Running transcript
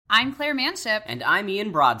I'm Claire Manship. And I'm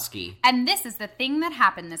Ian Brodsky. And this is The Thing That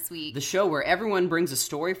Happened This Week. The show where everyone brings a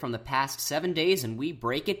story from the past 7 days and we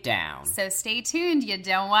break it down. So stay tuned, you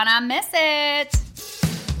don't want to miss it.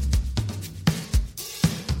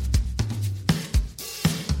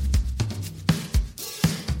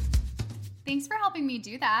 Thanks for helping me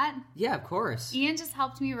do that. Yeah, of course. Ian just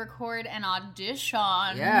helped me record an audition.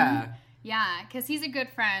 Yeah. Yeah, because he's a good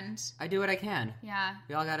friend. I do what I can. Yeah.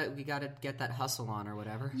 We gotta get that hustle on or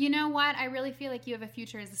whatever. You know what? I really feel like you have a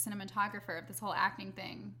future as a cinematographer of this whole acting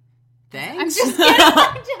thing. Thanks. I'm just kidding.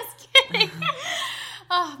 I'm just kidding.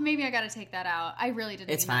 Oh, maybe I gotta take that out. I really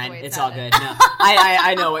didn't. It's mean that fine. the way It's sounded. all good. No,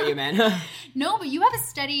 I know what you meant. No, but you have a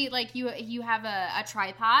steady, like you have a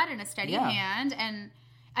tripod and a steady hand, and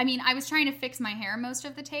I mean, I was trying to fix my hair most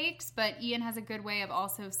of the takes, but Ian has a good way of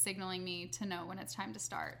also signaling me to know when it's time to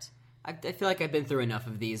start. I feel like I've been through enough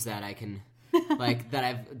of these that I can, like, that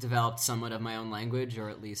I've developed somewhat of my own language, or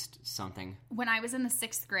at least something. When I was in the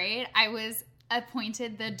 6th grade, I was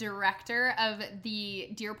appointed the director of the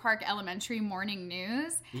Deer Park Elementary Morning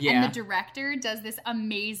News. Yeah. And the director does this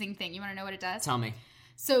amazing thing. You want to know what it does? Tell me.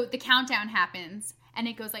 So the countdown happens, and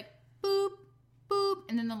it goes like, boop, boop,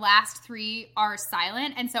 and then the last 3 are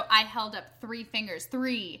silent. And so I held up 3 fingers,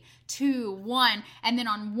 3, 2, 1, and then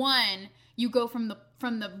on 1, you go from the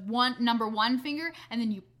number 1 finger, and then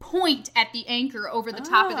you point at the anchor over the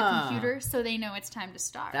top of the computer so they know it's time to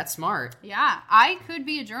start. That's smart. Yeah, I could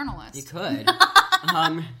be a journalist. You could.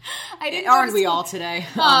 I didn't Aren't we all today?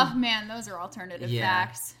 Oh, man, those are alternative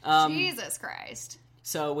facts. Um, Jesus Christ.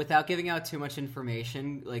 So, without giving out too much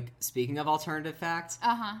information, like, speaking of alternative facts,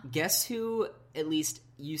 guess who at least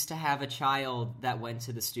used to have a child that went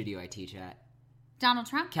to the studio I teach at? Donald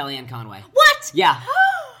Trump? Kellyanne Conway. What? Yeah.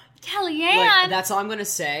 Kellyanne? Like, that's all I'm gonna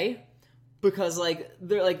say, because,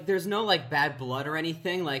 there's no, bad blood or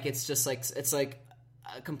anything. Like, it's just, it's a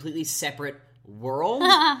completely separate world.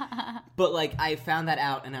 But, I found that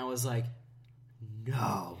out, and I was like,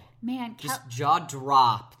 no. Man, Just jaw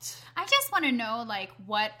dropped. I just want to know,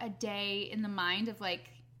 what a day in the mind of,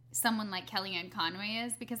 someone like Kellyanne Conway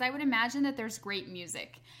is, because I would imagine that there's great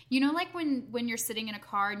music. You know, when you're sitting in a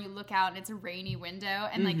car and you look out and it's a rainy window,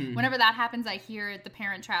 and, whenever that happens, I hear the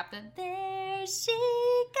Parent Trap, there she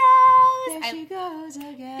goes. There she goes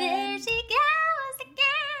again. There she goes again.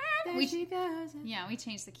 There she goes again. Yeah, we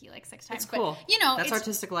changed the key 6 times. That's cool. But, that's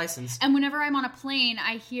artistic license. And whenever I'm on a plane,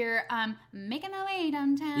 I hear, making my way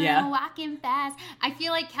downtown, walking fast. I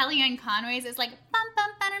feel like Kellyanne Conway's is bum,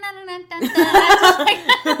 bum, ba-da-da-da-da-da-da.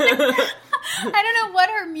 I don't know what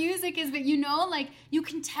her music is, but you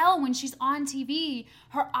can tell when she's on TV,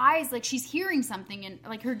 her eyes, she's hearing something, and,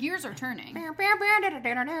 her gears are turning.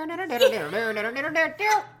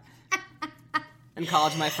 In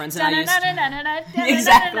college, my friends and I used to...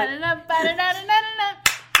 Exactly.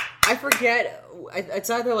 I forget. It's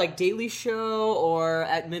either Daily Show or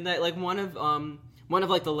at midnight. One of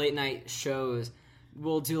the late night shows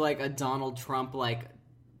will do a Donald Trump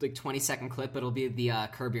 20-second clip. It'll be the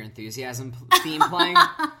Curb Your Enthusiasm theme playing.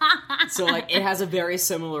 So it has a very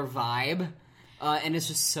similar vibe, and it's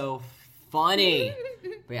just so funny.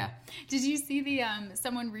 But yeah. Did you see the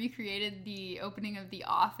someone recreated the opening of The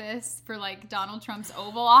Office for Donald Trump's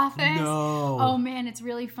Oval Office? No. Oh man, it's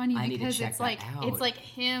really funny I because need to check that out. it's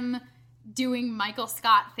him doing Michael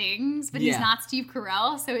Scott things, but he's not Steve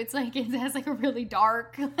Carell, so it's it has a really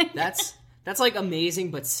dark. That's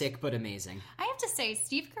amazing but sick but amazing. I have to say,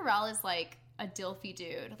 Steve Carell is a Dilfy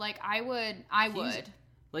dude. I would.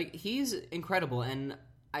 He's incredible, and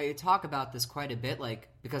I talk about this quite a bit,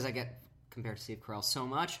 because I get compared to Steve Carell so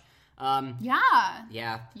much.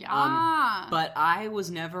 Yeah. But I was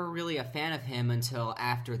never really a fan of him until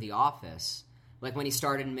after The Office. When he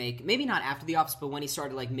started maybe not after The Office, but when he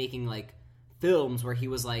started making films where he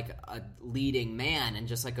was a leading man and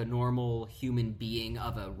just a normal human being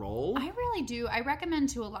of a role. I really do. I recommend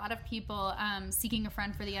to a lot of people Seeking a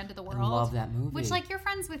Friend for the End of the World. I love that movie. Which you're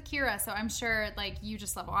friends with Kira, so I'm sure you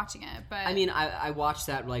just love watching it. But I mean, I watched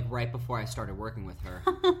that right before I started working with her.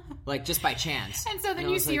 Just by chance. And so then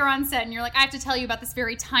you see her on set and you're I have to tell you about this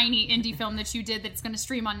very tiny indie film that you did that's going to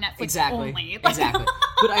stream on Netflix only. Exactly.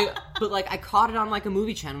 But I caught it on a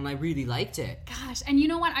movie channel and I really liked it. Gosh, and you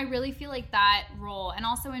know what? I really feel that role, and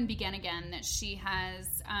also in Begin Again, that she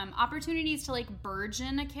has opportunities to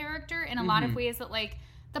burgeon a character in a lot of ways that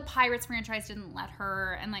the Pirates franchise didn't let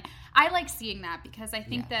her, and I like seeing that because I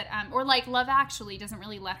think that or Love Actually doesn't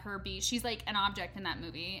really let her be. She's an object in that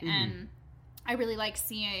movie, and I really like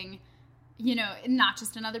seeing, not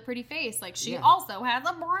just another pretty face. She also has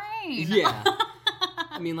a brain. Yeah.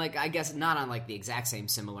 I mean, I guess not on the exact same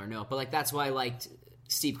similar note, but that's why I liked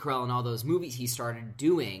Steve Carell and all those movies he started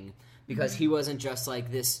doing, because he wasn't just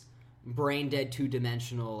like this brain dead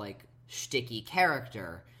 2-dimensional like shticky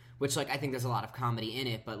character, which like I think there's a lot of comedy in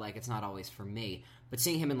it, but like it's not always for me. But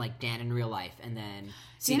seeing him in like Dan in Real Life, and then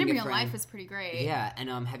Dan in Real Life was pretty great. Yeah, and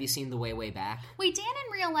have you seen The Way Way Back? Wait, Dan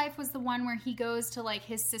in Real Life was the one where he goes to like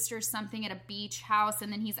his sister's something at a beach house, and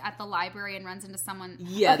then he's at the library and runs into someone.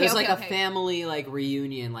 Yeah, there's a family like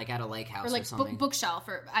reunion like at a lake house or like something. Bookshelf,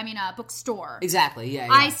 or I mean a bookstore. Exactly. Yeah.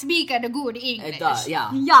 I speak at a good English.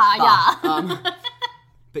 Yeah. Yeah.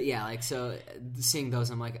 But yeah, like so, seeing those,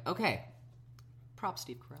 I'm like, okay. Props,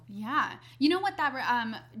 Steve Carell. Yeah. You know what, that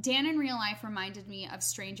Dan in Real Life reminded me of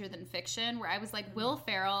Stranger Than Fiction, where I was like, Will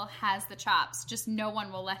Ferrell has the chops, just no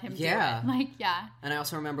one will let him do it. Like, yeah. And I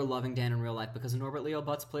also remember loving Dan in Real Life because Norbert Leo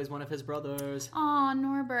Butz plays one of his brothers. Aw,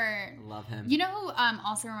 Norbert. Love him. You know who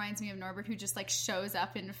also reminds me of Norbert, who just like shows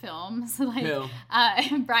up in films? Like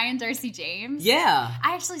who? Brian Darcy James. Yeah.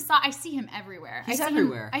 I see him everywhere. He's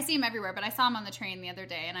everywhere. I see him everywhere, but I saw him on the train the other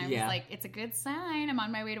day, and I was like, it's a good sign. I'm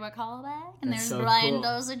on my way to a callback, and there's Brian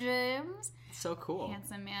Darcy James. So cool.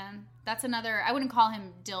 Handsome man. That's another, I wouldn't call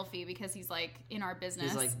him Dilfy because he's like in our business.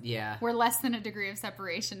 He's like, yeah. We're less than a degree of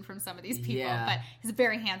separation from some of these people, but he's a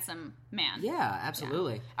very handsome man. Yeah,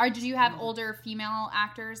 absolutely. Yeah. Or do you have older female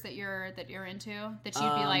actors that you're into that you'd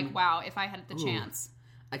be like, wow, if I had the chance?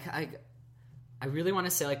 I really want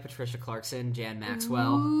to say like Patricia Clarkson, Jan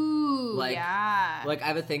Maxwell. Ooh, like, yeah. Like I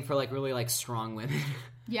have a thing for like really like strong women.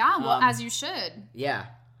 Yeah, well, as you should. Yeah.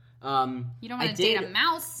 You don't want to date a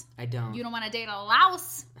mouse. I don't. You don't want to date a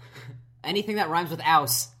louse. Anything that rhymes with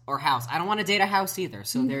ouse or house. I don't want to date a house either,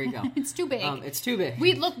 so there you go. It's too big. It's too big.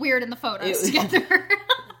 We'd look weird in the photos together.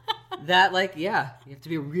 That, like, yeah. You have to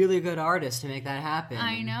be a really good artist to make that happen.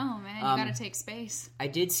 I know, man. You gotta take space. I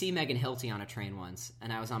did see Megan Hilty on a train once,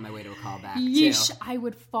 and I was on my way to a callback, Yeesh, too. I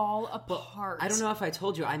would fall apart. I don't know if I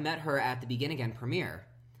told you, I met her at the Begin Again premiere.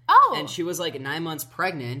 Oh! And she was, like, 9 months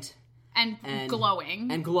pregnant. And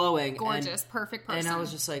glowing. And glowing. Gorgeous. Perfect person. And I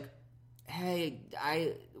was just like, hey,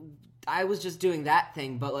 I was just doing that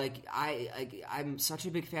thing, but, like, I'm such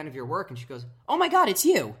a big fan of your work. And she goes, oh, my God, it's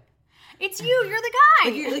you. It's you. You're the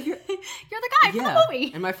guy. Like, you're the guy from the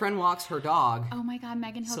movie. And my friend walks her dog. Oh, my God.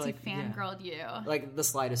 Megan Hilty fangirled you. Like, the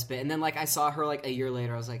slightest bit. And then, like, I saw her, like, a year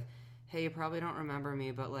later. I was like, hey, you probably don't remember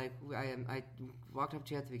me, but, like, I walked up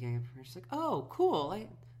to you at the beginning. She's like, oh, cool. Like,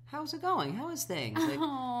 how's it going? How is things? Like,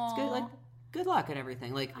 it's good. Like, good luck and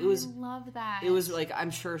everything. Like, it was. I love that. It was like,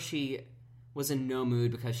 I'm sure she was in no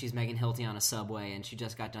mood because she's Megan Hilty on a subway and she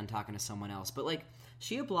just got done talking to someone else. But like,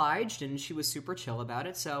 she obliged and she was super chill about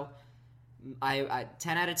it. So, I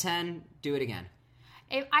 10 out of 10, do it again.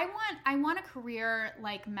 If I want a career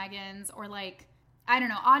like Megan's, or like, I don't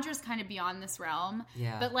know, Audra's kind of beyond this realm.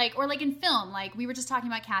 Yeah. But like, or like in film, like we were just talking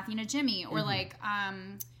about Kathy Najimy, or like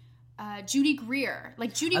Judy Greer.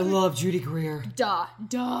 Like Judy. I love Judy Greer. Duh.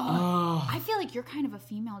 Oh. I feel like you're kind of a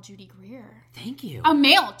female Judy Greer. Thank you. A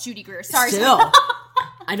male Judy Greer. Sorry. Still.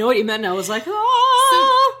 I know what you meant. I was like,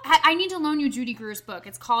 I need to loan you Judy Greer's book.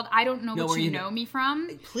 It's called I Don't Know What You Know Me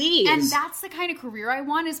From. Please. And that's the kind of career I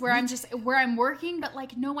want, is where I'm working, but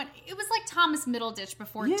like no one. It was like Thomas Middleditch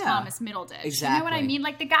before Thomas Middleditch. Exactly. You know what I mean?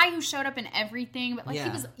 Like the guy who showed up in everything, but like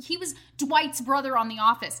he was Dwight's brother on The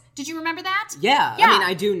Office. Did you remember that? Yeah. I mean,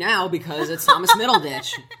 I do now because it's Thomas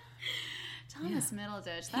Middleditch. Thomas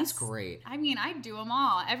Middleditch. He's great. I mean, I'd do them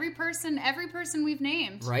all. Every person we've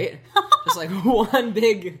named. Right? Just like one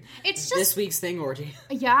big it's just, this week's thing orgy.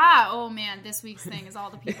 Yeah. Oh, man. This week's thing is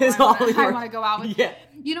all the people I want to go out with. Yeah.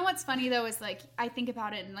 You know what's funny, though, is like, I think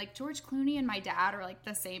about it, and like George Clooney and my dad are like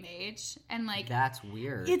the same age. And like, that's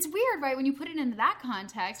weird. It's weird, right? When you put it into that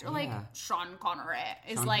context. Or like, Sean Connery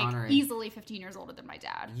is easily 15 years older than my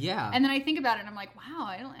dad. Yeah. And then I think about it and I'm like, wow,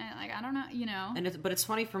 I don't know, you know. And but it's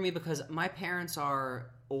funny for me because my parents are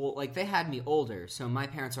old, like they had me older, so my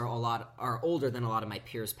parents are older than a lot of my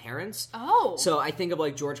peers' parents. Oh. So I think of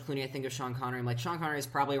like George Clooney, I think of Sean Connery. I'm like, Sean Connery is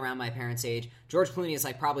probably around my parents' age. George Clooney is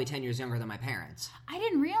like probably 10 years younger than my parents. I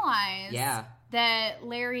didn't realize that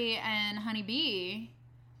Larry and Honey Bee.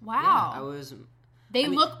 Wow. Yeah, They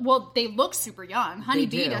look super young. Honey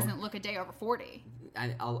Bee doesn't look a day over 40.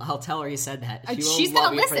 I'll tell her you said that. She's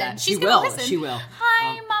gonna listen. She will.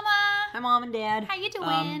 Hi, Mama. Hi, Mom and Dad. How you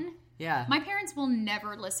doing? Yeah. My parents will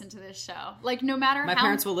never listen to this show. Like, no matter My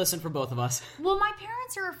parents will listen for both of us. Well, my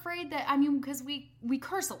parents are afraid that, I mean, because we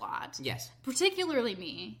curse a lot. Yes. Particularly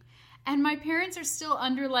me. And my parents are still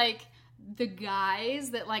under, like, the guise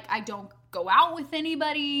that, like, I don't go out with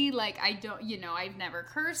anybody. Like, I don't, you know, I've never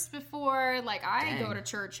cursed before. Like, I go to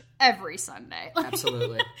church every Sunday.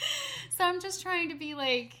 Absolutely. So I'm just trying to be,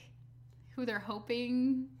 like, who they're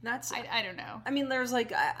hoping. That's I don't know. I mean, there's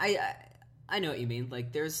like I know what you mean.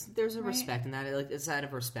 Like there's a respect in that. Like it's out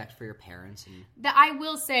of respect for your parents. And that I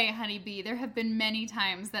will say, Honeybee, there have been many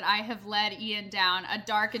times that I have led Ian down a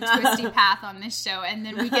dark and twisty path on this show, and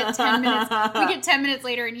then we get 10 minutes. We get 10 minutes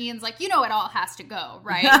later, and Ian's like, "You know, it all has to go,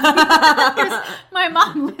 right?" My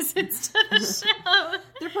mom listens to the show.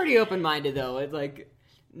 They're pretty open minded though. It's like.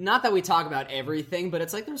 Not that we talk about everything, but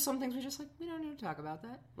it's like there's some things we just like we don't need to talk about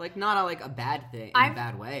that. Like not a bad thing in a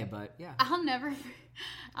bad way, but yeah. I'll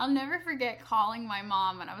never forget calling my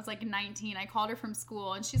mom when I was like 19. I called her from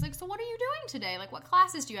school and she's like, "So what are you doing today? Like what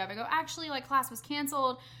classes do you have?" I go, "Actually, like class was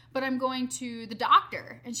canceled, but I'm going to the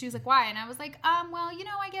doctor." And she was like, "Why?" And I was like, well, you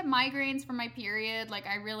know, I get migraines from my period. Like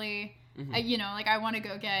I really I want to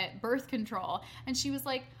go get birth control." And she was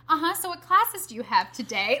like, "So what classes do you have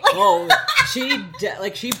today?" Like, whoa,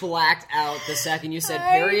 she blacked out the second you said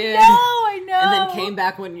period. I know. And then came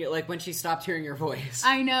back when she stopped hearing your voice.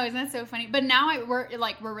 I know, isn't that so funny? But now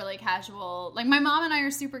we're really casual. Like my mom and I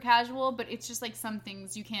are super casual, but it's just like some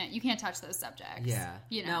things you can't touch those subjects. Yeah.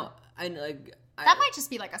 You know. Now, that might just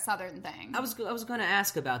be like a Southern thing. I was going to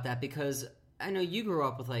ask about that because I know you grew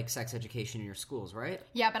up with like sex education in your schools, right?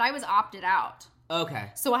 Yeah, but I was opted out.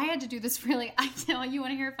 Okay. So I had to do this really. You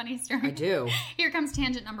want to hear a funny story? I do. Here comes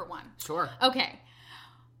tangent number 1. Sure. Okay.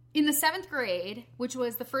 In the 7th grade, which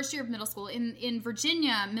was the first year of middle school, in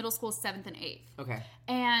Virginia, middle school is 7th and 8th. Okay.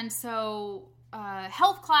 And so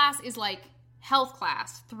health class is like health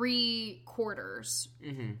class, 3 quarters.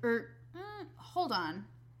 Mm-hmm. Hold on.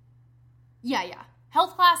 Yeah.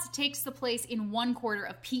 Health class takes the place in 1 quarter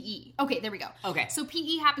of PE. Okay, there we go. Okay. So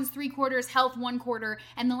PE happens 3 quarters, health 1 quarter,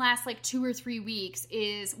 and the last like 2 or 3 weeks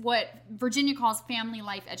is what Virginia calls family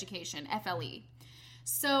life education, FLE.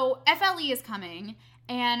 So FLE is coming,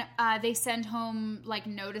 and they send home like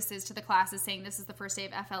notices to the classes saying this is the first day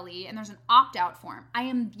of FLE, and there's an opt-out form. I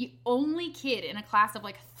am the only kid in a class of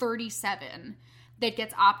like 37 that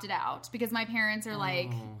gets opted out because my parents are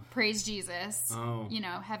like, praise Jesus,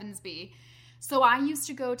 heavens be. So I used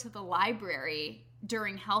to go to the library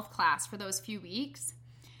during health class for those few weeks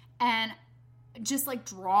and just like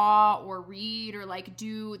draw or read or like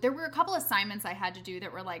there were a couple assignments I had to do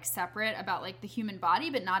that were like separate about like the human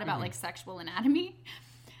body, but not about like sexual anatomy.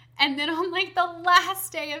 And then on like the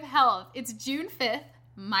last day of health, it's June 5th,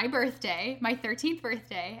 my birthday, my 13th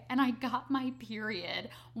birthday, and I got my period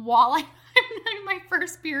while I'm in my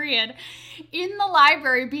first period in the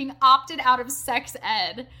library being opted out of sex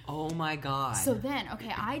ed. Oh my God. So then,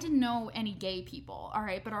 okay, I didn't know any gay people, all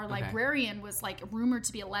right, but our librarian was like rumored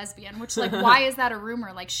to be a lesbian, which like, why is that a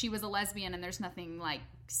rumor? Like she was a lesbian and there's nothing like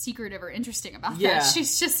secretive or interesting about that.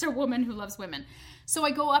 She's just a woman who loves women. So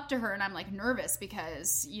I go up to her and I'm like nervous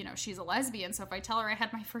because, you know, she's a lesbian. So if I tell her I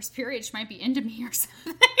had my first period, she might be into me or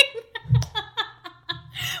something.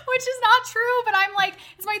 Which is not true, but I'm like,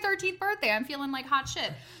 it's my 13th birthday. I'm feeling like hot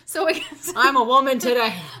shit. So I guess I'm a woman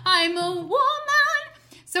today. I'm a woman.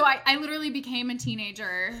 So I literally became a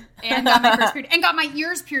teenager and got my first period and got my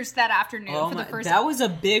ears pierced that afternoon for the first time. That was a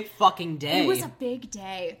big fucking day. It was a big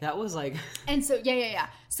day. That was like... And so, yeah.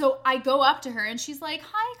 So I go up to her and she's like,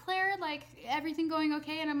 "Hi, Claire, like, everything going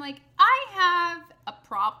okay?" And I'm like, "I have a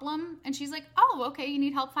problem." And she's like, "Oh, okay, you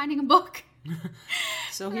need help finding a book?"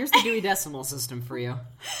 So here's the Dewey Decimal System for you.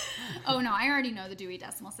 Oh no, I already know the Dewey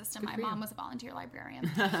Decimal System. My mom was a volunteer librarian,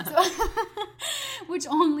 which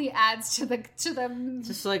only adds to the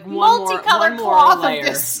just like multicolored cloth of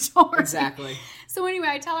this story. Exactly. So anyway,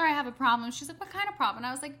 I tell her I have a problem. She's like, "What kind of problem?" And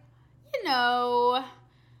I was like, "You know,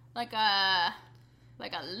 like a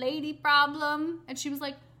lady problem." And she was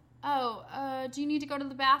like, "Oh, do you need to go to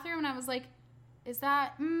the bathroom?" And I was like, Is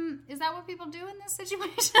that what people do in this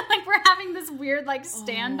situation? Like, we're having this weird, like,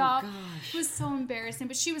 standoff. It was so embarrassing,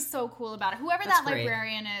 but she was so cool about it. Whoever that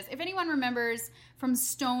librarian is, if anyone remembers from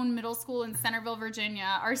Stone Middle School in Centerville,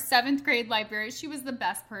 Virginia, our 7th grade librarian, she was the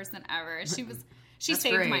best person ever. She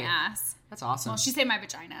saved my ass. That's awesome. Well, she saved my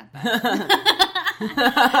vagina.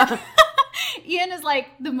 Ian is, like,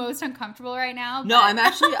 the most uncomfortable right now. No, I'm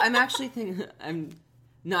actually thinking...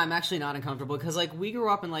 No, I'm actually not uncomfortable because, like, we grew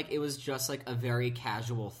up and, like, it was just, like, a very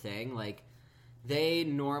casual thing. Like, they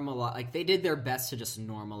did their best to just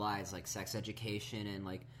normalize, like, sex education and,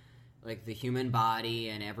 like the human body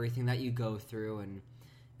and everything that you go through. And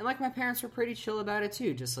like, my parents were pretty chill about it,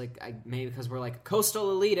 too. Just, like, maybe because we're, like,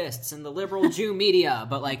 coastal elitists and the liberal Jew media.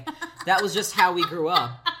 But, like, that was just how we grew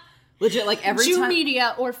up. Legit, like every Jew time...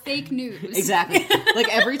 media or fake news. Exactly.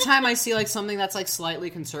 Like every time I see like something that's like slightly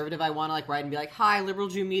conservative, I want to like write and be like, "Hi, liberal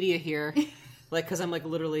Jew media here." Like, because I'm, like,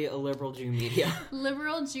 literally a liberal Jew media.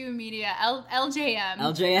 Liberal Jew media. LJM.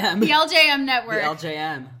 LJM. The LJM network. The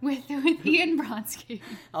LJM. With Ian Bronsky.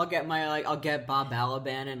 I'll get Bob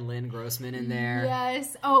Balaban and Lynn Grossman in there.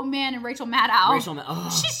 Yes. Oh, man, and Rachel Maddow. Oh.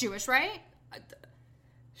 She's Jewish, right?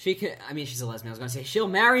 She can. I mean, she's a lesbian. I was going to say she'll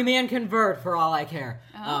marry me and convert for all I care.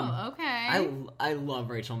 Oh, okay. I love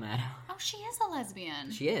Rachel Maddow. Oh, she is a lesbian.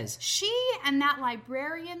 She is. She and that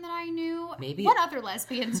librarian that I knew. Maybe. What other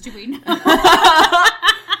lesbians do we know?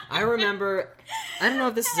 I remember. I don't know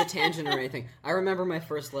if this is a tangent or anything. I remember my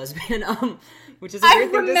first lesbian. Which is a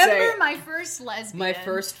weird thing to say. I remember my first lesbian. My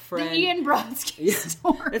first friend. The Ian Brodsky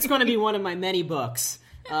story. It's going to be one of my many books.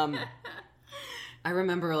 I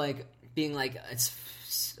remember like being like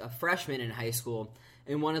a freshman in high school,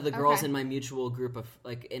 and one of the girls in my mutual group of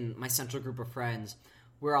like in my central group of friends,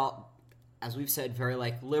 we're all, as we've said, very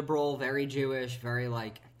like liberal, very Jewish, very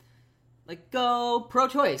like go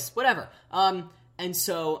pro-choice, whatever. And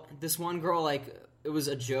so this one girl, like, it was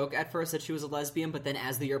a joke at first that she was a lesbian, but then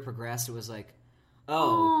as the year progressed, it was like,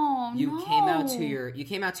 you came out to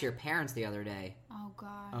your parents the other day. Oh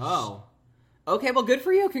gosh. Oh. Okay, well, good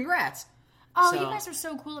for you. Congrats. Oh, you guys are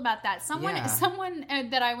so cool about that. Someone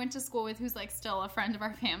that I went to school with, who's like still a friend of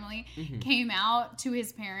our family, came out to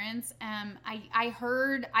his parents. I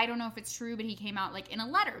heard, I don't know if it's true, but he came out like in a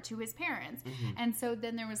letter to his parents. And so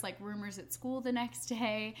then there was like rumors at school the next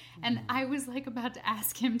day, and I was like about to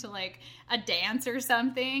ask him to like a dance or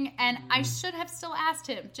something, and I should have still asked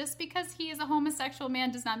him. Just because he is a homosexual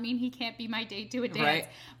man does not mean he can't be my date to a dance. Right.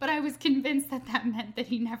 But I was convinced that meant that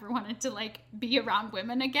he never wanted to like be around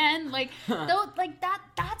women again. Like. Though, like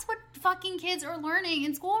that's what fucking kids are learning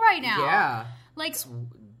in school right now. Yeah. Like, it's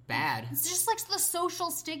bad. It's just like the social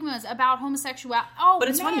stigmas about homosexuality. Oh, but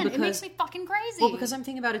it's funny because it makes me fucking crazy. Well, because I'm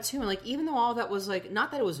thinking about it too, and like even though all that was like, not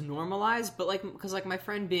that it was normalized, but like because like my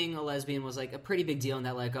friend being a lesbian was like a pretty big deal in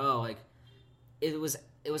that like it was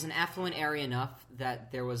an affluent area enough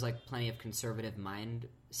that there was like plenty of conservative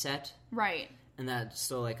mindset. Right. And that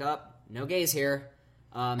still like no gays here.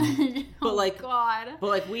 But like, God. But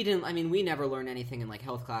like we didn't. I mean, we never learned anything in like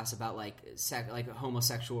health class about like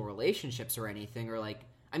homosexual relationships or anything, or like.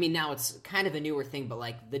 I mean, now it's kind of a newer thing, but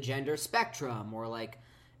like the gender spectrum or like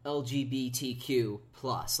LGBTQ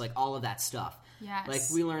plus, like all of that stuff. Yes. Like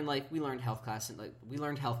we learned health class, and like we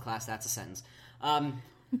learned health class. That's a sentence.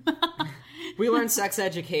 We learned sex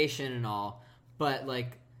education and all, but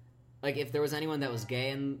like if there was anyone that was gay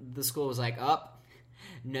in the school, it was like,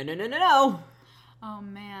 no. Oh,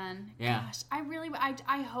 man. Yeah. Gosh,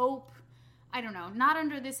 I hope, I don't know, not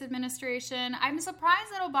under this administration. I'm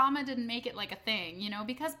surprised that Obama didn't make it like a thing,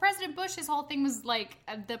 because President Bush, his whole thing was like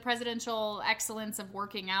the presidential excellence of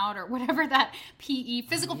working out or whatever that PE,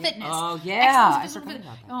 physical fitness. Oh, yeah. I forgot about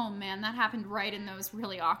that. Oh, man, that happened right in those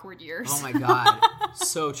really awkward years. Oh, my God.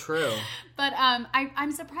 So true. But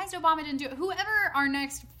I'm surprised Obama didn't do it. Whoever our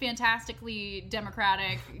next fantastically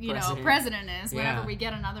democratic, president is, whenever we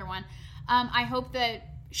get another one, I hope that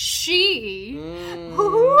she,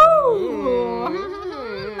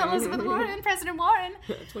 Elizabeth Warren, President Warren,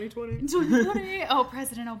 2020. Oh,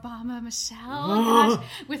 President Obama, Michelle, gosh,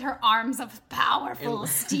 with her arms of powerful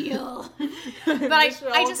steel. But I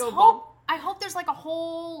just hope there's like a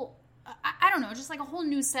whole. I don't know, just like a whole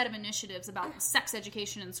new set of initiatives about sex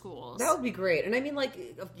education in schools. That would be great. And I mean,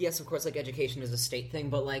 like, yes, of course, like, education is a state thing,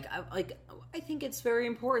 but, like, I think it's very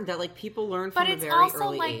important that, like, people learn from a very early age. But it's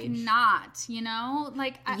also, like, not,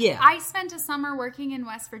 Like, I spent a summer working in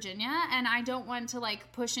West Virginia, and I don't want to,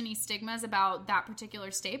 like, push any stigmas about that particular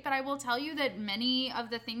state, but I will tell you that many of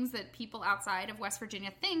the things that people outside of West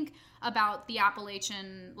Virginia think about the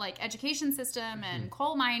Appalachian, like, education system and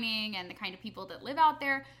coal mining and the kind of people that live out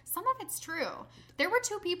there, some of it's true. There were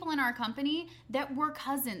 2 people in our company that were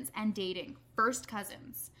cousins and dating, first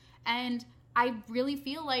cousins. And I really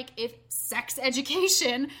feel like if sex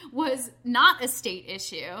education was not a state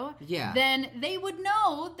issue, then they would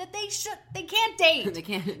know that they can't date.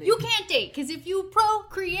 You can't date, because if you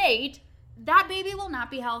procreate, that baby will not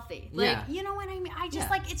be healthy. Like, you know what I mean? I just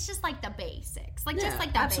it's just like the basics. Like, just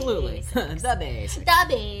like the absolutely. basics. The basics.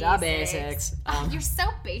 The basics. Oh, you're so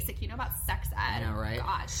basic. You know about sex ed. I know, right?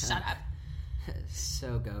 God, shut up.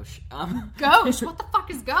 So gauche. Gauche? What the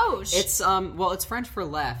fuck is gauche? It's it's French for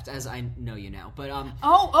left, as I know you know. But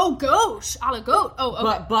gauche, a la goat. Oh,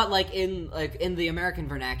 okay. But like in the American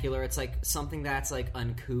vernacular, it's like something that's like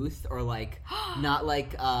uncouth or like not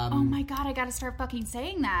like. Oh my God, I gotta start fucking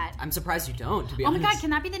saying that. I'm surprised you don't. To be honest. Oh my God,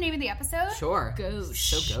 can that be the name of the episode? Sure.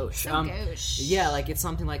 Gauche. So gauche. So gauche. Yeah, like it's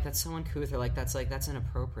something like that's so uncouth or like that's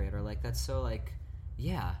inappropriate or like that's so like.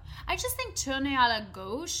 Yeah. I just think tourner à la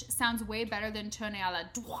gauche sounds way better than tourner à la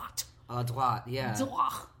droite. Droit, yeah.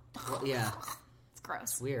 Droit. Well, yeah. It's gross.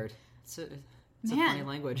 It's weird. It's a funny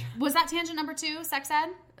language. Was that tangent number 2, sex ed?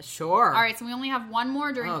 Sure. All right, so we only have one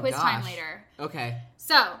more during quiz time later. Okay.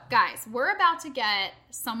 So, guys, we're about to get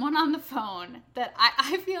someone on the phone that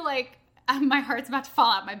I feel like my heart's about to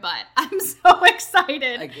fall out my butt. I'm so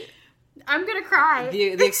excited. I'm going to cry.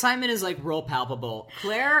 The excitement is like real palpable.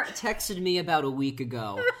 Claire texted me about a week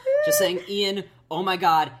ago just saying, Ian, oh my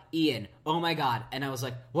God, Ian, oh my God. And I was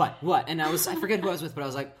like, what? And I forget who I was with, but I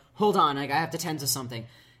was like, hold on, I have to tend to something.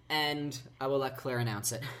 And I will let Claire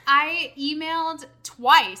announce it. I emailed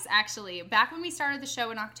twice, actually, back when we started the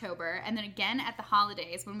show in October, and then again at the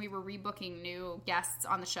holidays when we were rebooking new guests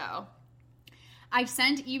on the show. I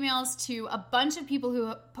sent emails to a bunch of people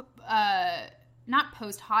who, not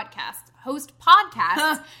host podcasts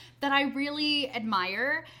that I really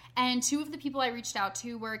admire. And 2 of the people I reached out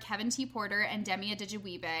to were Kevin T. Porter and Demi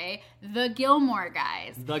Adejuyigbe, the Gilmore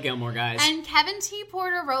Guys. And Kevin T.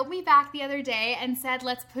 Porter wrote me back the other day and said,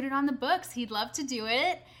 let's put it on the books. He'd love to do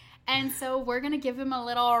it. And so we're going to give him a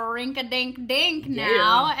little rink-a-dink-dink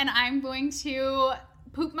now. And I'm going to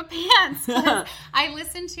poop my pants. I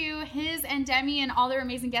listen to his and Demi and all their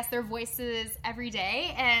amazing guests, their voices every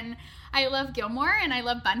day. And I love Gilmore and I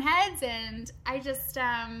love Bunheads. And I just...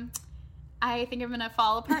 I think I'm going to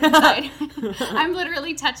fall apart inside. I'm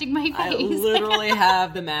literally touching my face. I literally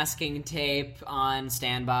have the masking tape on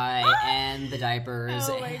standby and the diapers.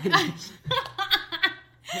 Oh my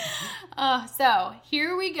gosh. So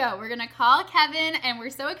here we go. We're going to call Kevin and we're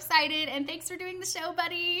so excited. And thanks for doing the show,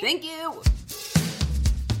 buddy. Thank you.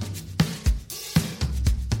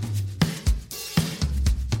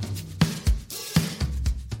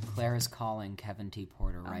 Claire is calling Kevin T.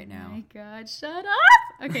 Porter right now. Oh my God, shut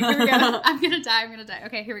up! Okay, here we go. I'm gonna die.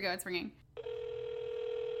 Okay, here we go, it's ringing.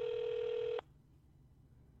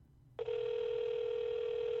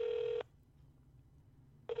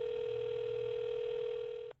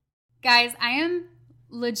 Guys, I am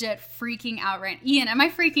legit freaking out right now. Ian, am I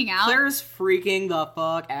freaking out? Claire's freaking the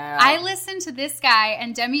fuck out. I listen to this guy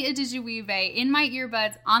and Demi Adejuyigbe in my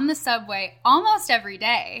earbuds on the subway almost every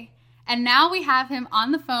day. And now we have him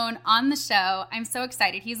on the phone on the show. I'm so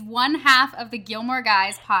excited. He's one half of the Gilmore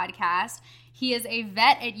Guys podcast. He is a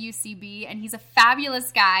vet at UCB, and he's a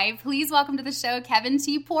fabulous guy. Please welcome to the show, Kevin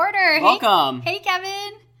T. Porter. Welcome. Hey,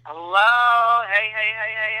 Kevin. Hello. Hey.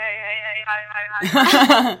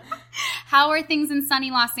 Hi. How are things in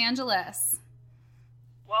sunny Los Angeles?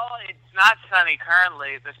 Well, it's not sunny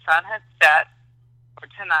currently. The sun has set for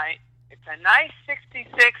tonight. It's a nice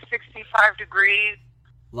 66, 65 degrees.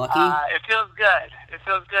 Lucky. It feels good. It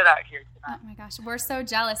feels good out here tonight. Oh my gosh, we're so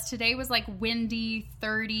jealous. Today was like windy,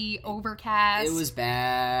 30, overcast. It was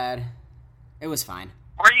bad. It was fine.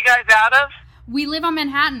 Where are you guys out of? We live on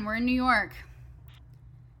Manhattan. We're in New York.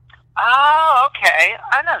 Oh, okay.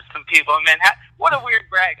 I know some people in Manhattan. What a weird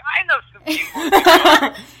brag. I know some people in New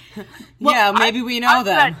York. Yeah, maybe we know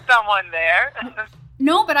them. I've met someone there.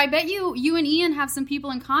 No, but I bet you and Ian have some people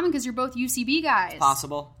in common because you're both UCB guys.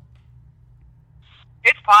 Possible.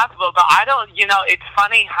 It's possible, but I don't, it's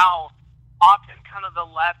funny how often kind of the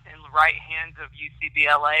left and right hands of UCB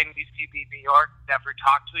LA and UCB New York never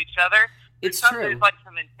talk to each other. It's true. There's like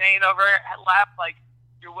some insane over at left, like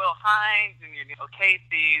your Will Hines and your Neil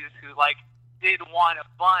Casey's, who like did one a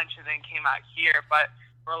bunch and then came out here. But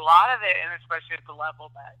for a lot of it, and especially at the level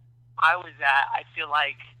that I was at, I feel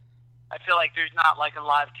like there's not like a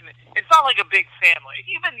lot of community. It's not like a big family.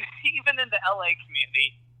 Even in the LA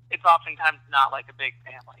community, it's oftentimes not like a big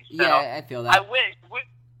family. So yeah, I feel that. I wish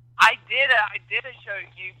I did a show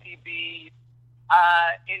at UCB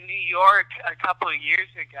in New York a couple of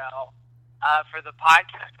years ago for the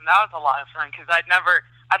podcast, and that was a lot of fun because I'd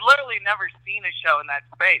literally never seen a show in that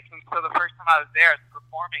space, and so the first time I was there, I was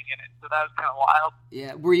performing in it, so that was kind of wild.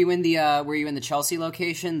 Yeah, were you in the Chelsea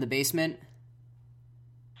location, the basement?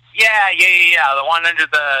 Yeah, the one under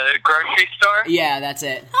the grocery store. Yeah, that's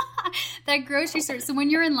it. That grocery store. So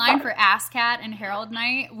when you're in line for ASCAT and Herald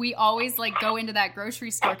Night, we always like go into that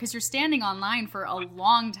grocery store because you're standing online for a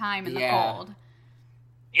long time in the cold.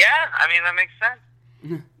 Yeah, I mean that makes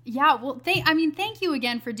sense. Yeah, well, thank you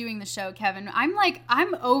again for doing the show, Kevin.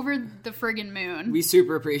 I'm over the friggin' moon. We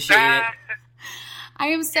super appreciate it. I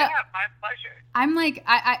am so. Yeah, my pleasure. I'm like,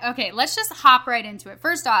 okay, let's just hop right into it.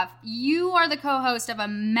 First off, you are the co-host of a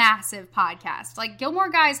massive podcast. Like, Gilmore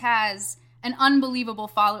Guys has an unbelievable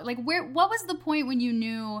follower. Like, what was the point when you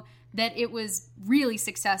knew that it was really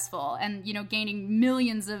successful and, gaining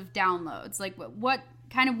millions of downloads? Like,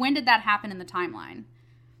 when did that happen in the timeline?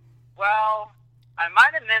 Well, I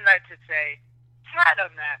might have meant that to say, had a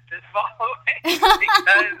massive following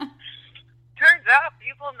because turns out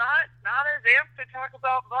people people not as amped to talk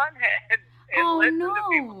about Bunhead and listen to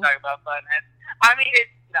people talk about Bunhead. I mean,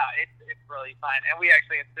 it's really fun, and we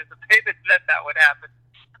actually anticipated that would happen.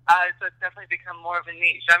 So it's definitely become more of a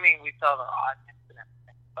niche. I mean, we still have our audience and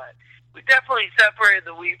everything, but we definitely separated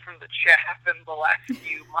the wheat from the chaff in the last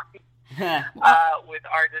few months with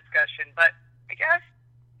our discussion. But I guess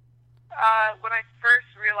when I first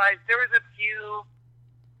realized there was a few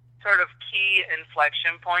sort of key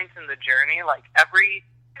inflection points in the journey, like every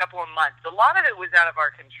couple of months. A lot of it was out of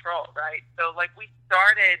our control, right? So, like, we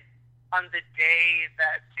started on the day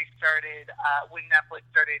that they started, when Netflix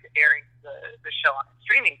started airing the show on a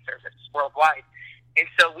streaming service worldwide. And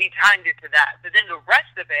so we timed it to that. But then the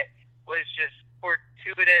rest of it was just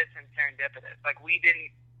fortuitous and serendipitous. Like, we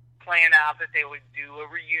didn't plan out that they would do a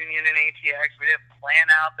reunion in ATX. We didn't plan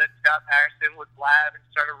out that Scott Patterson would blab and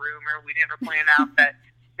start a rumor. We didn't plan out that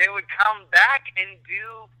they would come back and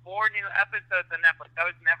do 4 new episodes on Netflix. That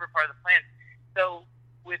was never part of the plan. So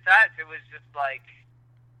with that, it was just like,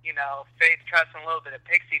 you know, faith, trust, and a little bit of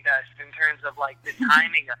pixie dust in terms of, like, the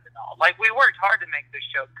timing of it all. Like, we worked hard to make this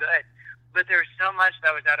show good, but there's so much that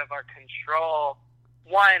was out of our control.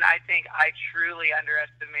 One, I think I truly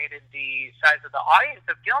underestimated the size of the audience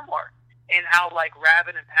of Gilmore and how, like,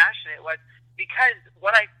 rabid and passionate it was. Because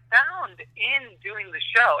what I found in doing the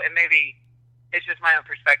show, and maybe it's just my own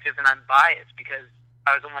perspective and I'm biased because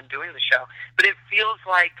I was the one doing the show, but it feels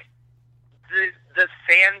like the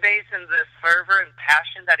fan base and the fervor and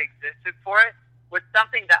passion that existed for it was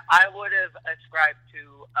something that I would have ascribed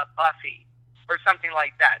to a Buffy or something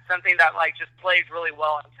like that. Something that, like, just plays really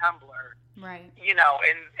well on Tumblr. Right. You know,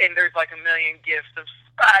 and there's like a million gifs of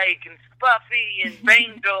Spike and Buffy and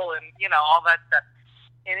Angel and, you know, all that stuff.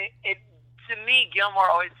 And it to me, Gilmore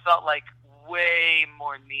always felt like way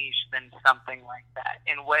more niche than something like that,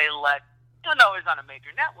 and way less, you know, it was on a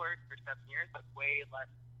major network for 7 years, but way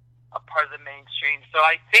less a part of the mainstream. So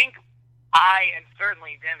I think I, and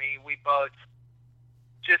certainly Demi, we both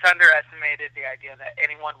just underestimated the idea that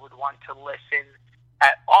anyone would want to listen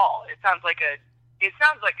at all. It sounds like a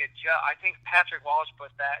joke. I think Patrick Walsh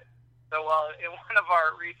put that so well in one of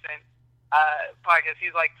our recent podcasts.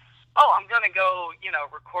 He's like, "Oh, I'm going to go, you know,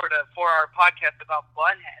 record a 4-hour podcast about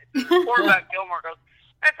Bunhead or about Gilmore Girls."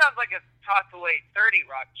 That sounds like a tossed away 30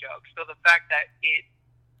 Rock joke. So the fact that it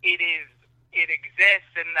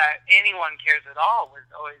exists and that anyone cares at all was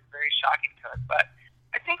always very shocking to us. But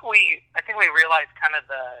I think we realized kind of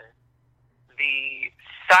the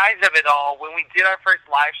size of it all when we did our first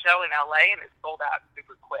live show in LA, and it sold out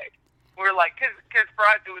super quick. We were like, because for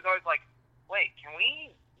us it was always like, wait, can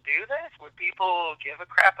we do this? Would people give a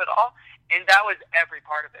crap at all? And that was every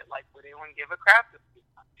part of it. Like, would anyone give a crap if we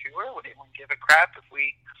on tour? Would anyone give a crap if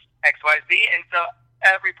we XYZ? And so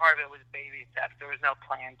every part of it was baby steps. There was no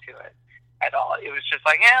plan to it at all. It was just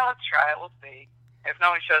like, yeah, let's try it. We'll see. If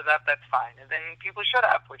no one shows up, that's fine. And then people showed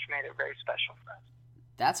up, which made it very special for us.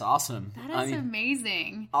 That's awesome. That is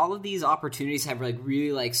amazing. All of these opportunities have, like,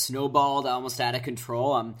 really, like, snowballed almost out of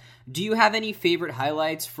control. Do you have any favorite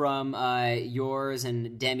highlights from yours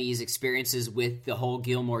and Demi's experiences with the whole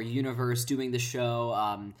Gilmore universe, doing the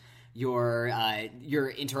show? Your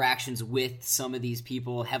interactions with some of these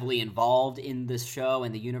people heavily involved in this show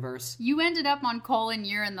and the universe? You ended up on Cole and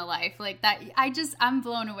You're in the Life. Like, that, I'm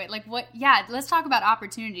blown away. Like, what? Yeah, let's talk about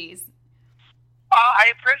opportunities.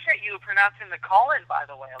 I appreciate you pronouncing the Colin, by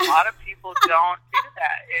the way. A lot of people don't do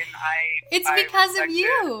that, and It's because of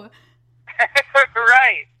you.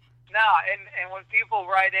 Right. No, and when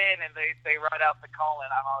people write in and they write out the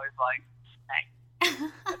Colin, I'm always like, thanks.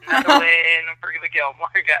 Another win for the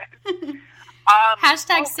Gilmore guys.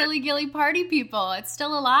 Hashtag Silly Gilly Party People. It's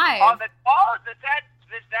still alive. That's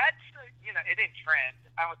you know, it didn't trend.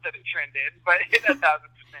 I almost said it trended, but it 1,000%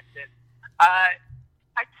 did. I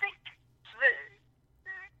think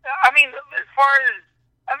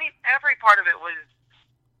every part of it was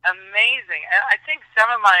amazing. And I think some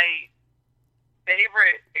of my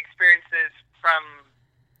favorite experiences from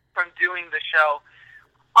doing the show,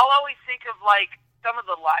 I'll always think of, like, some of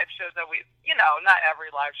the live shows that we, you know, not every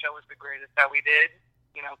live show was the greatest that we did.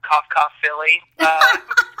 You know, Cough Cough Philly.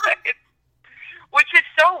 Which is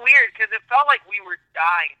so weird because it felt like we were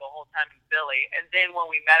dying the whole time in Philly. And then when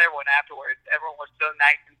we met everyone afterwards, everyone was so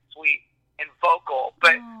nice and sweet and vocal.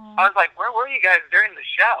 But I was like, where were you guys during the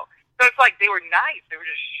show? So it's like they were nice. They were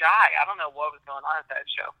just shy. I don't know what was going on at that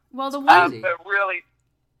show. Well, the one... but really...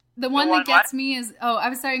 The one that gets me is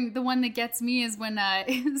the one that gets me is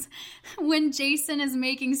when Jason is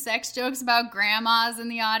making sex jokes about grandmas in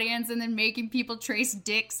the audience and then making people trace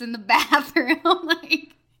dicks in the bathroom.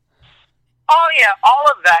 Like, Oh yeah, all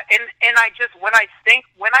of that, and I just when I think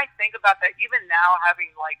about that, even now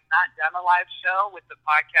having like not done a live show with the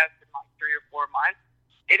podcast in like 3 or 4 months,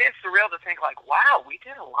 it is surreal to think like, wow, we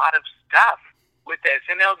did a lot of stuff with this,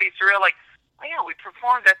 and it'll be surreal like, oh yeah, we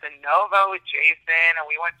performed at the Nova with Jason, and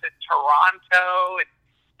we went to Toronto,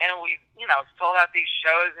 and we sold out these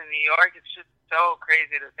shows in New York. It's just so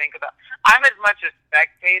crazy to think about. I'm as much a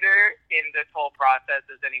spectator in this whole process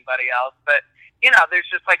as anybody else, but there's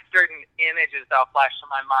just like certain images that'll flash to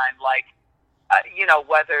my mind, like,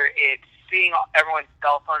 whether it's seeing everyone's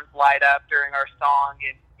cell phones light up during our song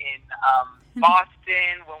in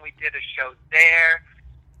Boston when we did a show there,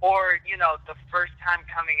 or, the first time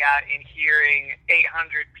coming out and hearing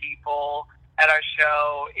 800 people at our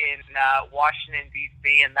show in Washington,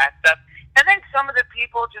 D.C. and that stuff. And then some of the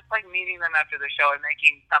people just like meeting them after the show and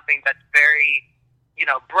making something that's very,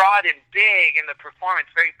 broad and big in the performance,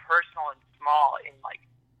 very personal and small in like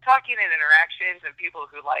talking and interactions, and people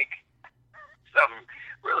who like some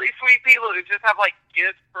really sweet people who just have like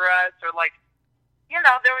gifts for us, or like, there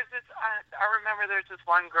was this, I remember there was this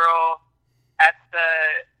one girl at the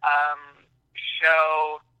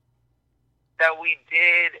show that we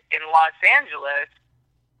did in Los Angeles,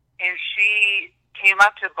 and she came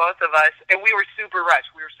up to both of us, and we were super rushed.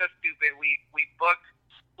 We were so stupid. We booked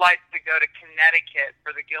flights to go to Connecticut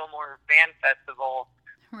for the Gilmore Fan Festival.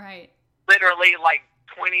 Right. Literally like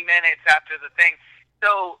 20 minutes after the thing.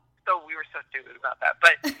 So we were so stupid about that.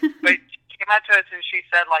 But she came up to us and she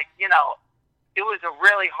said, like, it was a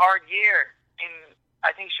really hard year. And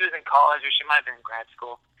I think she was in college, or she might have been in grad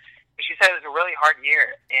school. But she said it was a really hard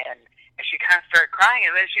year, and she kind of started crying,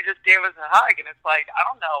 and then she just gave us a hug, and it's like, I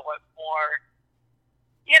don't know what more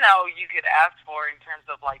you could ask for in terms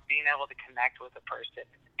of like being able to connect with a person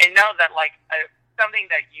and know that like something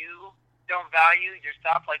that you don't value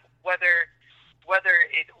yourself, like whether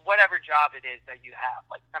whatever job it is that you have,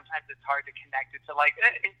 like sometimes it's hard to connect it to like,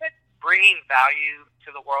 is it bringing value to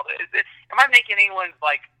the world? Am I making anyone's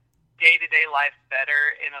like day-to-day life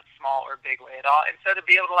better in a small or big way at all? And so to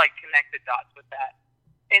be able to like connect the dots with that,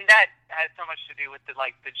 and that has so much to do with the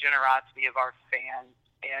generosity of our fans.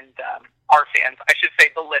 And our fans, I should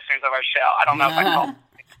say, the listeners of our show. I don't know if I call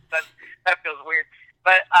that feels weird,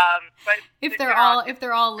 but if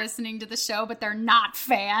they're all listening to the show, but they're not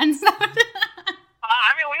fans. I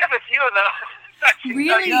mean, we have a few of those.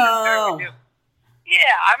 Really? No.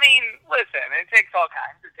 Yeah, I mean, listen, it takes all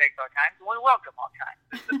kinds. We welcome all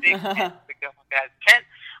kinds. It's a big tent, the Gilmore Guys tent.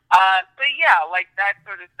 But yeah, like that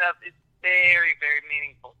sort of stuff is very, very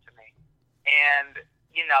meaningful to me, and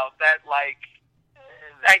that like.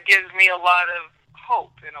 That gives me a lot of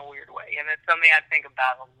hope in a weird way, and it's something I think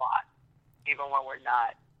about a lot, even when we're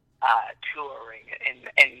not touring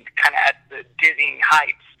and kind of at the dizzying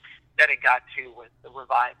heights that it got to with the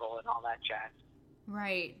revival and all that jazz.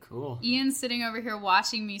 Right. Cool. Ian's sitting over here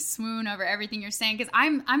watching me swoon over everything you're saying, because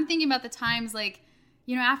I'm thinking about the times like,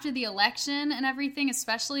 after the election and everything,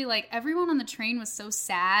 especially like everyone on the train was so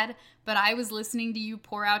sad, but I was listening to you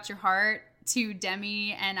pour out your heart to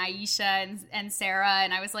Demi and Aisha and Sarah,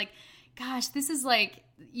 and I was like, gosh, this is like,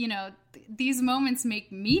 these moments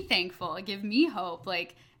make me thankful, give me hope.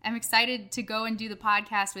 Like, I'm excited to go and do the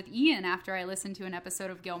podcast with Ian after I listen to an episode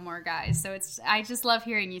of Gilmore Guys. So I just love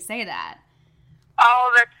hearing you say that.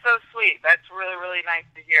 Oh, that's so sweet. That's really, really nice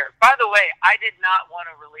to hear. By the way, I did not want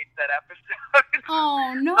to release that episode.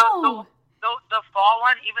 Oh, no. The fall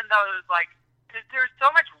one, even though it was like, because there's so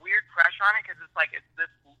much weird pressure on it, because it's like,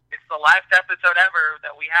 it's the last episode ever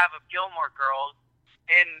that we have of Gilmore Girls,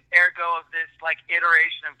 and ergo of this like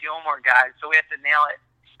iteration of Gilmore Guys, so we have to nail it.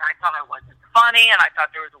 And I thought I wasn't funny, and I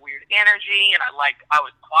thought there was a weird energy, and I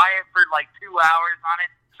was quiet for like 2 hours on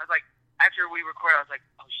it. I was like, after we recorded, I was like,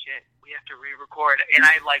 oh shit, we have to re-record, and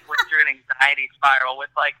I like went through an anxiety spiral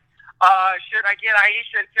with like, should I get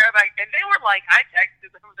Aisha and Sarah back? And they were like, I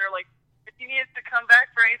texted them, they're like, if you need us to come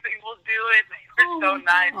back for anything, we'll do it. They were so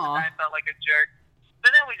nice, and I felt like a jerk.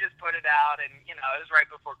 But then we just put it out, and it was right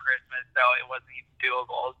before Christmas, so it wasn't even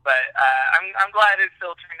doable. But I'm glad it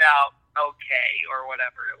still turned out okay, or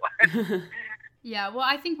whatever it was. Yeah, well,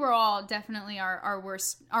 I think we're all definitely our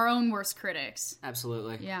own worst critics.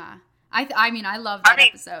 Absolutely. Yeah, I mean, I love that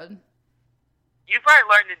episode. You probably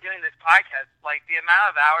learned in doing this podcast, like the amount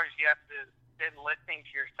of hours you have to spend listening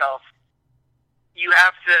to yourself. You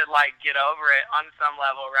have to like get over it on some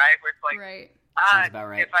level, right? Where it's like, right. Sounds about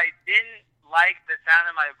right. If I didn't like the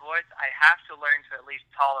sound of my voice, I have to learn to at least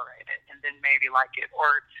tolerate it, and then maybe like it,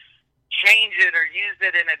 or change it, or use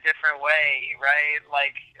it in a different way, right?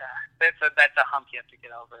 Like that's a hump you have to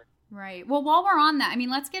get over. Right. Well, while we're on that, I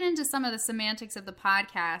mean, let's get into some of the semantics of the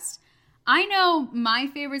podcast. I know my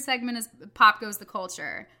favorite segment is Pop Goes the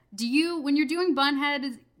Culture. Do you, when you're doing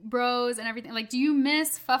Bunhead Bros and everything, like, do you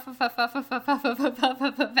miss fashion? Like,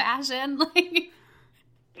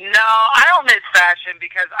 No, I don't miss fashion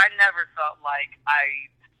because I never felt like I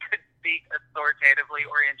could speak authoritatively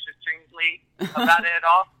or interestingly about it at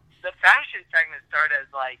all. The fashion segment started as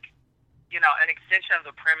like, an extension of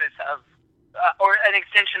the premise of, or an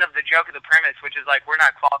extension of the joke of the premise, which is like, we're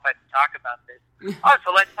not qualified to talk about this. Oh,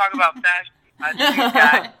 so let's talk about fashion. These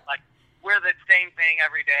guys, like, we're the same thing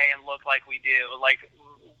every day and look like we do. Like,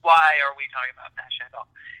 why are we talking about fashion at all?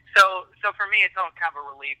 So for me, it's all kind of a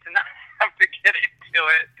relief to not have to get into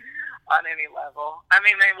it on any level. I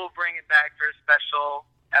mean, maybe we'll bring it back for a special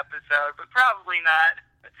episode, but probably not.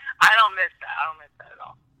 I don't miss that. I don't miss that at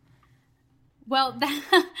all. Well,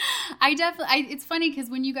 it's funny because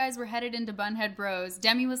when you guys were headed into Bunhead Bros,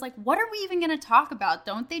 Demi was like, what are we even going to talk about?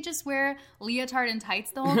 Don't they just wear leotard and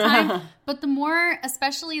tights the whole time? But the more,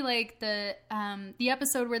 especially like the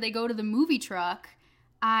episode where they go to the movie truck,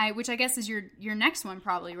 which I guess is your next one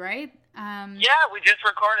probably, right? Yeah, we just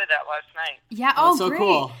recorded that last night. Yeah, so great.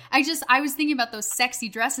 Cool. I was thinking about those sexy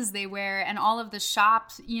dresses they wear and all of the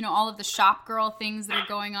shops, all of the shop girl things that are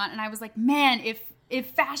going on. And I was like, man, if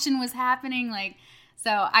fashion was happening, like, so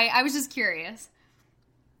I was just curious.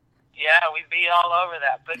 Yeah, we'd be all over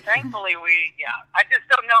that. But thankfully I just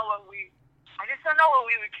don't know what we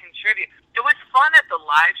would contribute. It was fun at the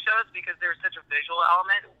live shows because there was such a visual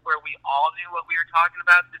element where we all knew what we were talking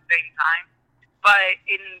about at the same time. But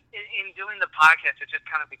in doing the podcast, it just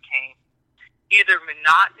kind of became either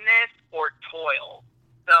monotonous or toil.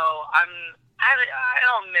 So I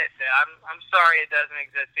don't miss it. I'm sorry it doesn't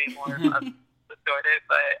exist anymore. Enjoyed it,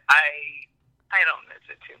 but I don't miss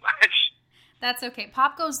it too much. That's okay.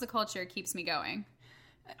 Pop Goes the Culture keeps me going.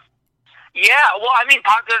 Yeah, well, I mean,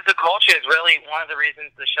 Pop Goes the Culture is really one of the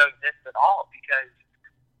reasons the show exists at all, because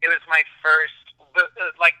it was my first,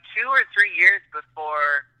 like 2 or 3 years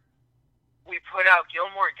before we put out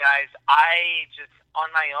Gilmore Guys, I just, on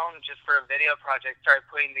my own, just for a video project, started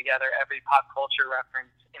putting together every pop culture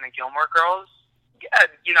reference in a Gilmore Girls,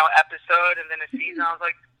 episode, and then a season. I was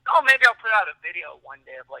like, oh, maybe I'll put out a video one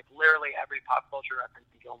day of like literally every pop culture reference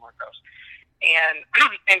in Gilmore Girls, and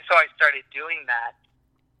so I started doing that,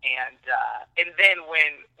 and then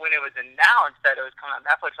when it was announced that it was coming on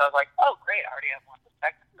Netflix, I was like, oh great, I already have one of the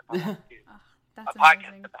segments if I want to do a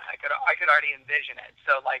podcast about it. I could already envision it.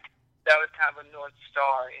 So like that was kind of a North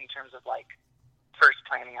Star in terms of like first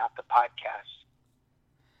planning out the podcast.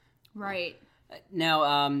 Right.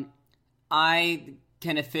 Now, I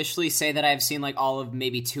can officially say that I've seen like all of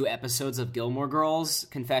maybe 2 episodes of Gilmore Girls.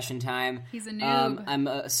 Confession time. He's a noob.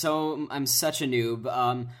 I'm such a noob.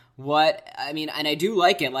 And I do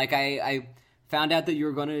like it. Like I found out that you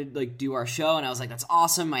were going to like do our show, and I was like, that's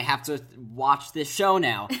awesome. I have to watch this show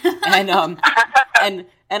now. And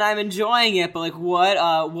and I'm enjoying it. But like,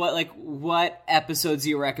 what episodes do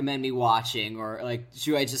you recommend me watching, or like,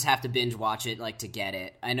 should I just have to binge watch it like to get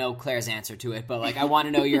it? I know Claire's answer to it, but like, I want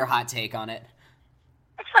to know your hot take on it.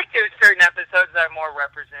 It's like there's certain episodes that are more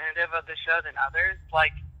representative of the show than others.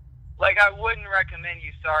 Like I wouldn't recommend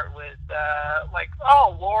you start with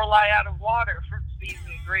Lorelai out of water from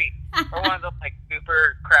season 3, or one of the like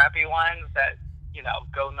super crappy ones that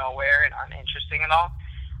go nowhere and aren't interesting at all.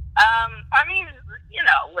 I mean,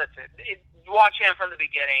 listen, watching it from the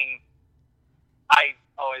beginning, I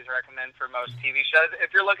always recommend for most TV shows.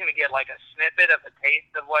 If you're looking to get like a snippet of a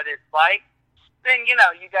taste of what it's like, then you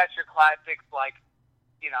got your classics like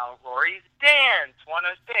Rory's Dance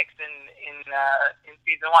 106 in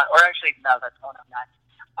season 1, or actually no, that's 109.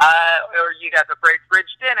 Or you got the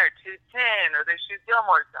Bridge Dinner 210, or the Shoot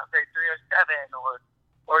Gilmore Sunday 307,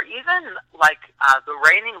 or even like the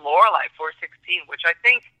Reigning Lorelai 416, which I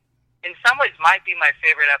think in some ways might be my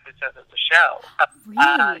favorite episode of the show.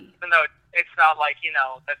 Really? Even though it's not like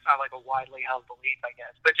that's not like a widely held belief, I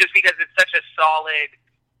guess, but just because it's such a solid,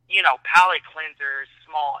 palate cleanser,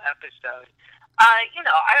 small episode. I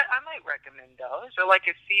might recommend those. Or like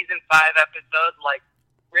a season 5 episode, like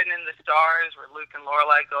Written in the Stars, where Luke and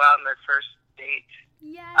Lorelai go out on their first date.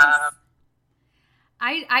 Yes.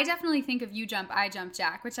 I definitely think of You Jump, I Jump,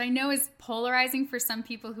 Jack, which I know is polarizing for some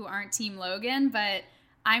people who aren't Team Logan, but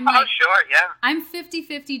I'm like, sure, yeah. I'm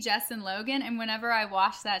 50-50 Jess and Logan, and whenever I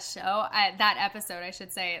watch that show, that episode, I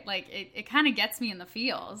should say, like it kind of gets me in the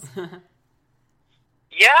feels.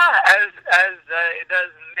 Yeah, as it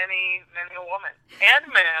does many a woman and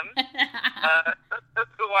man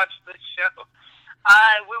who watch the show.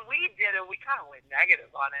 When we did it, we kind of went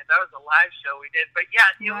negative on it. That was a live show we did, but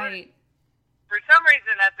yeah, it was, for some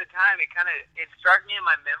reason at the time, it struck me in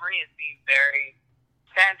my memory as being very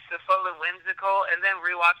fanciful and whimsical, and then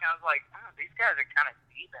rewatching, I was like, oh, these guys are kind of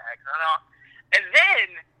D-bags. I don't know. And then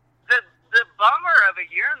the bummer of A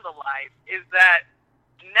Year in the Life is that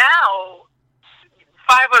now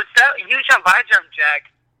 507, You Jump, I Jump Jack,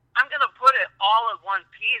 I'm going to put it all in one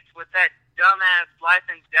piece with that dumbass Life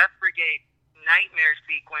and Death Brigade nightmare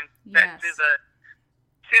sequence that to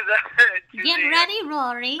Get the ready,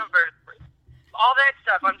 Rory. All that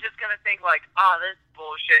stuff, I'm just going to think like, oh, this is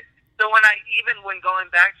bullshit. So when going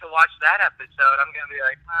back to watch that episode, I'm going to be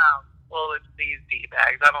like, oh, well, it's these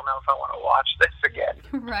D-bags. I don't know if I want to watch this again.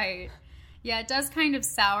 Right. Yeah, it does kind of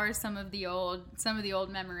sour some of the old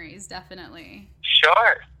memories, definitely.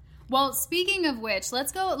 Sure. Well, speaking of which,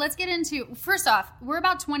 let's get into, first off, we're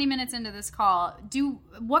about 20 minutes into this call.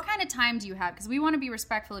 What kind of time do you have? Because we want to be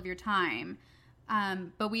respectful of your time.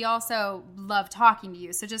 But we also love talking to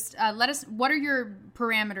you. So just what are your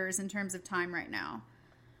parameters in terms of time right now?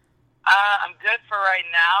 I'm good for right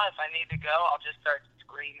now. If I need to go, I'll just start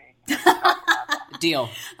screaming. Deal.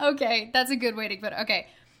 Okay, that's a good way to put it. Okay.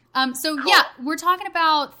 So Cool. yeah, we're talking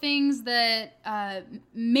about things that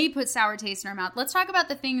may put sour taste in our mouth. Let's talk about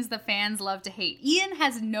the things the fans love to hate. Ian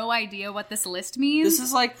has no idea what this list means. This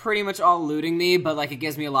is like pretty much all eluding me, but like it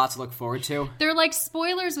gives me a lot to look forward to. They're like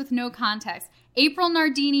spoilers with no context. April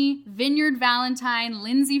Nardini, Vineyard Valentine,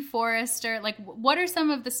 Lindsay Forrester. Like, what are some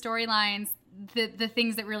of the storylines, the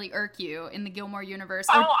things that really irk you in the Gilmore universe?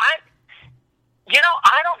 I don't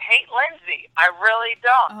hate Lindsay. I really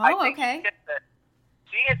don't. Oh, I think okay.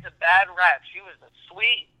 She gets a bad rap. She was a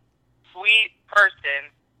sweet, sweet person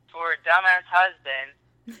who her dumbass husband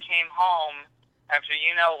came home after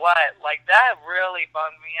you know what. Like, that really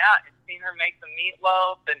bummed me out. And seeing her make the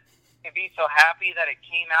meatloaf and be so happy that it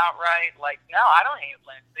came out right. Like, no, I don't hate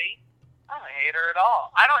Lindsay. I don't hate her at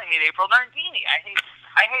all. I don't hate April Nardini. I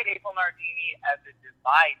hate April Nardini as a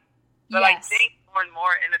device. But Yes. I think more and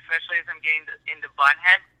more, and especially as I'm getting into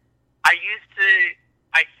Bunhead, I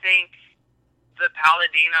think the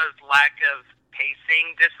Palladino's lack of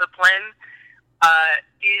pacing discipline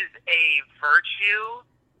is a virtue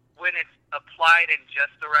when it's applied in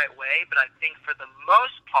just the right way. But I think for the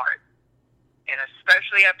most part, and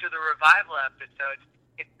especially after the revival episodes,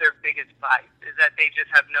 it's their biggest vice, is that they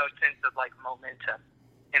just have no sense of, like, momentum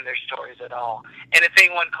in their stories at all. And if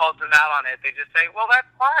anyone calls them out on it, they just say, well, that's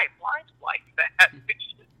fine. Life's like that.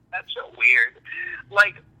 That's so weird.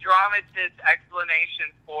 Like, Dramatist's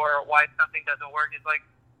explanation for why something doesn't work is like,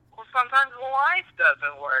 well, sometimes life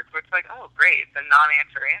doesn't work. But it's like, oh, great. It's a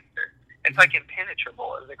non-answer answer. It's, like,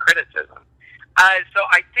 impenetrable as a criticism. So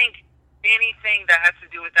I think anything that has to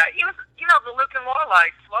do with that, even, the Luke and Lorelai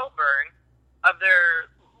slow burn of their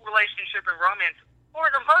relationship and romance, for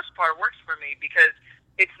the most part, works for me because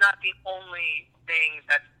it's not the only thing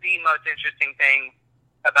that's the most interesting thing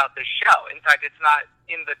about the show. In fact, it's not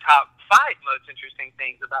in the top 5 most interesting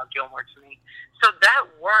things about Gilmore to me. So that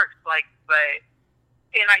works,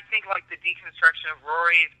 and I think, like, the deconstruction of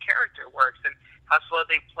Rory's character works and how slow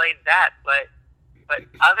they played that, but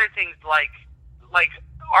other things like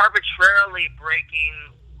arbitrarily breaking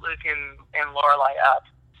Luke and Lorelai up,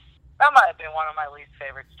 that might have been one of my least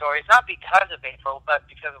favorite stories, not because of April, but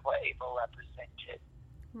because of what April represented.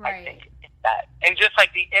 Right. I think it's that. And just,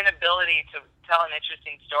 like, the inability to tell an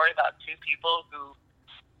interesting story about two people who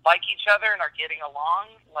like each other and are getting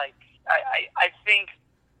along. Like, I think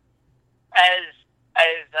as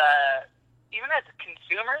even as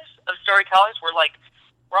consumers of storytellers, we're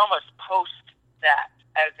almost post that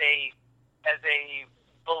as a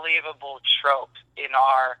believable trope in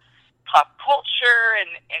our pop culture and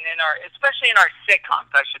in our, especially in our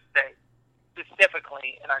sitcoms, I should say,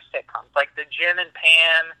 specifically in our sitcoms, like the Jim and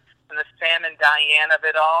Pam and the Sam and Diane of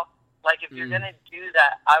it all. Like, if you're going to do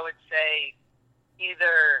that, I would say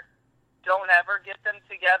either don't ever get them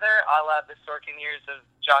together, a la the Sorkin years of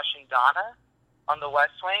Josh and Donna on The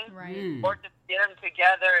West Wing, Right. or just get them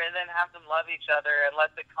together and then have them love each other and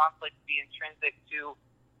let the conflict be intrinsic to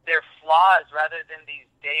their flaws rather than these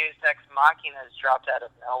Deus Ex Machinas dropped out of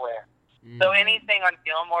nowhere. So anything on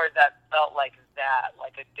Gilmore that felt like that,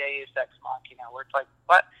 like a Deus Ex Machina, where it's like,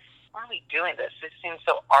 why are we doing this? This seems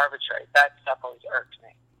so arbitrary. That stuff always irked me.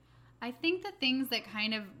 I think the things that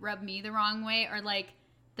kind of rub me the wrong way are like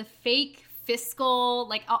the fake fiscal,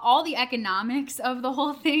 like all the economics of the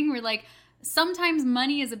whole thing, where like sometimes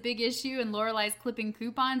money is a big issue and Lorelai's clipping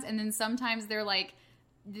coupons, and then sometimes they're like,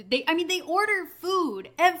 they order food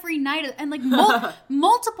every night and like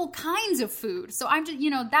multiple kinds of food. So I'm just,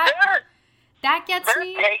 that gets Their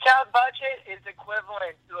me. takeout budget is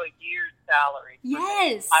equivalent to a year's salary.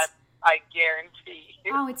 Yes. I guarantee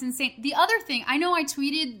you. Oh, it's insane. The other thing, I know I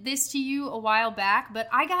tweeted this to you a while back, but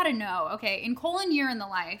I gotta know. Okay, in Colin Year in the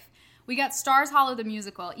Life, we got Stars Hollow the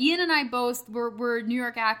musical. Ian and I both were New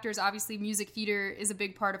York actors. Obviously, music theater is a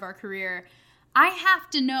big part of our career. I have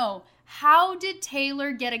to know, how did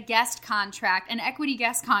Taylor get a guest contract, an equity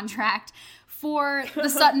guest contract, for the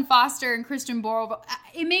Sutton Foster and Christian Borle?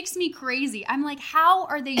 It makes me crazy. I'm like, how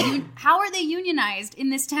are they unionized in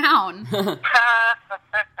this town? You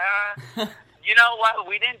know what?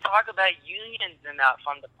 We didn't talk about unions enough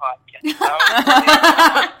on the podcast.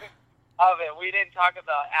 Of it, we didn't talk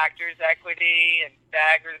about actors' equity and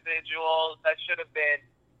SAG residuals. That should have been.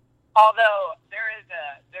 Although there is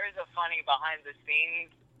a funny behind the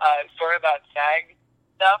scenes story about SAG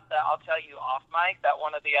stuff that I'll tell you off mic, that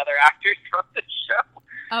one of the other actors from the show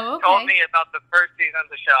told me about the first season of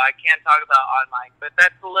the show. I can't talk about on mic, but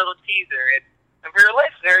that's a little teaser. And for your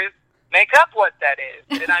listeners, make up what that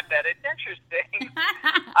is, and I bet it's interesting.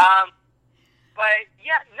 But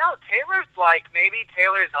yeah, no, Taylor's like, maybe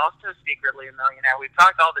Taylor's also secretly a millionaire. We've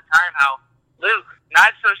talked all the time how Luke,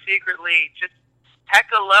 not so secretly, just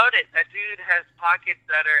hecka loaded. That dude has pockets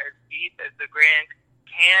that are as deep as the Grand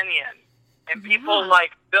Canyon. And people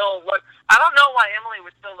like Bill look. I don't know why Emily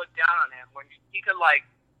would still look down on him when he could,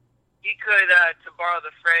 to borrow the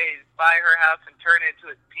phrase, buy her house and turn it into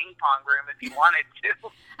his ping pong room if he wanted to.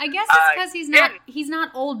 I guess it's because he's not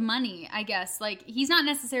old money. I guess like he's not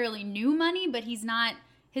necessarily new money, but he's not.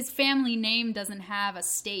 His family name doesn't have a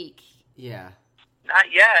stake. Yeah,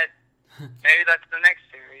 not yet. Maybe that's the next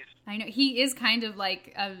series. I know he is kind of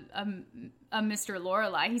like a Mr.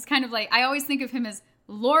 Lorelai. He's kind of like, I always think of him as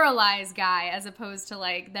Lorelai's guy as opposed to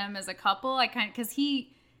like them as a couple. Because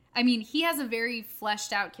he has a very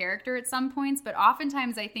fleshed out character at some points, but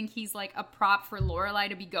oftentimes I think he's like a prop for Lorelai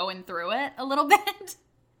to be going through it a little bit.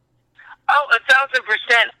 Oh,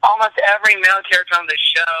 1,000%. Almost every male character on the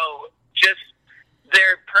show, just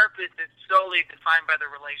their purpose is solely defined by the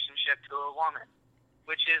relationship to a woman,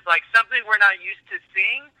 which is like something we're not used to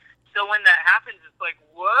seeing. So when that happens, it's like,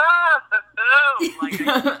 whoa! Like,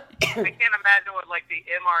 I can't imagine what like the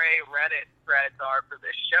MRA Reddit threads are for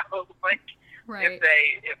this show. Like, right. if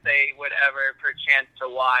they would ever perchance to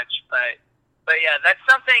watch, but yeah, that's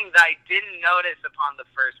something that I didn't notice upon the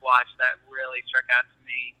first watch that really struck out to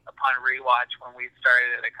me upon rewatch when we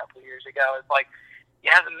started it a couple years ago. It's like,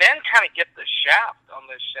 yeah, the men kind of get the shaft on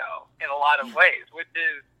this show in a lot of ways, which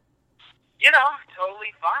is,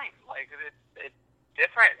 totally fine. Like it's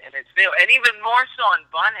different and it's new, and even more so on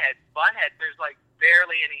Bunhead. Bunhead, there's like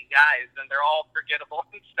barely any guys, and they're all forgettable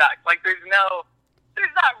and stuck. Like there's not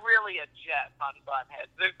really a Jeff on Bunhead.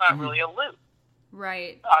 There's not really a Luke.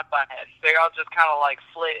 Right. On Bunhead. They all just kind of like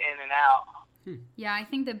flit in and out. Yeah, I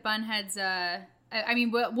think that Bunhead's,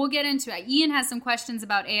 we'll get into it. Ian has some questions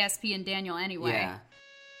about ASP and Daniel anyway. Yeah.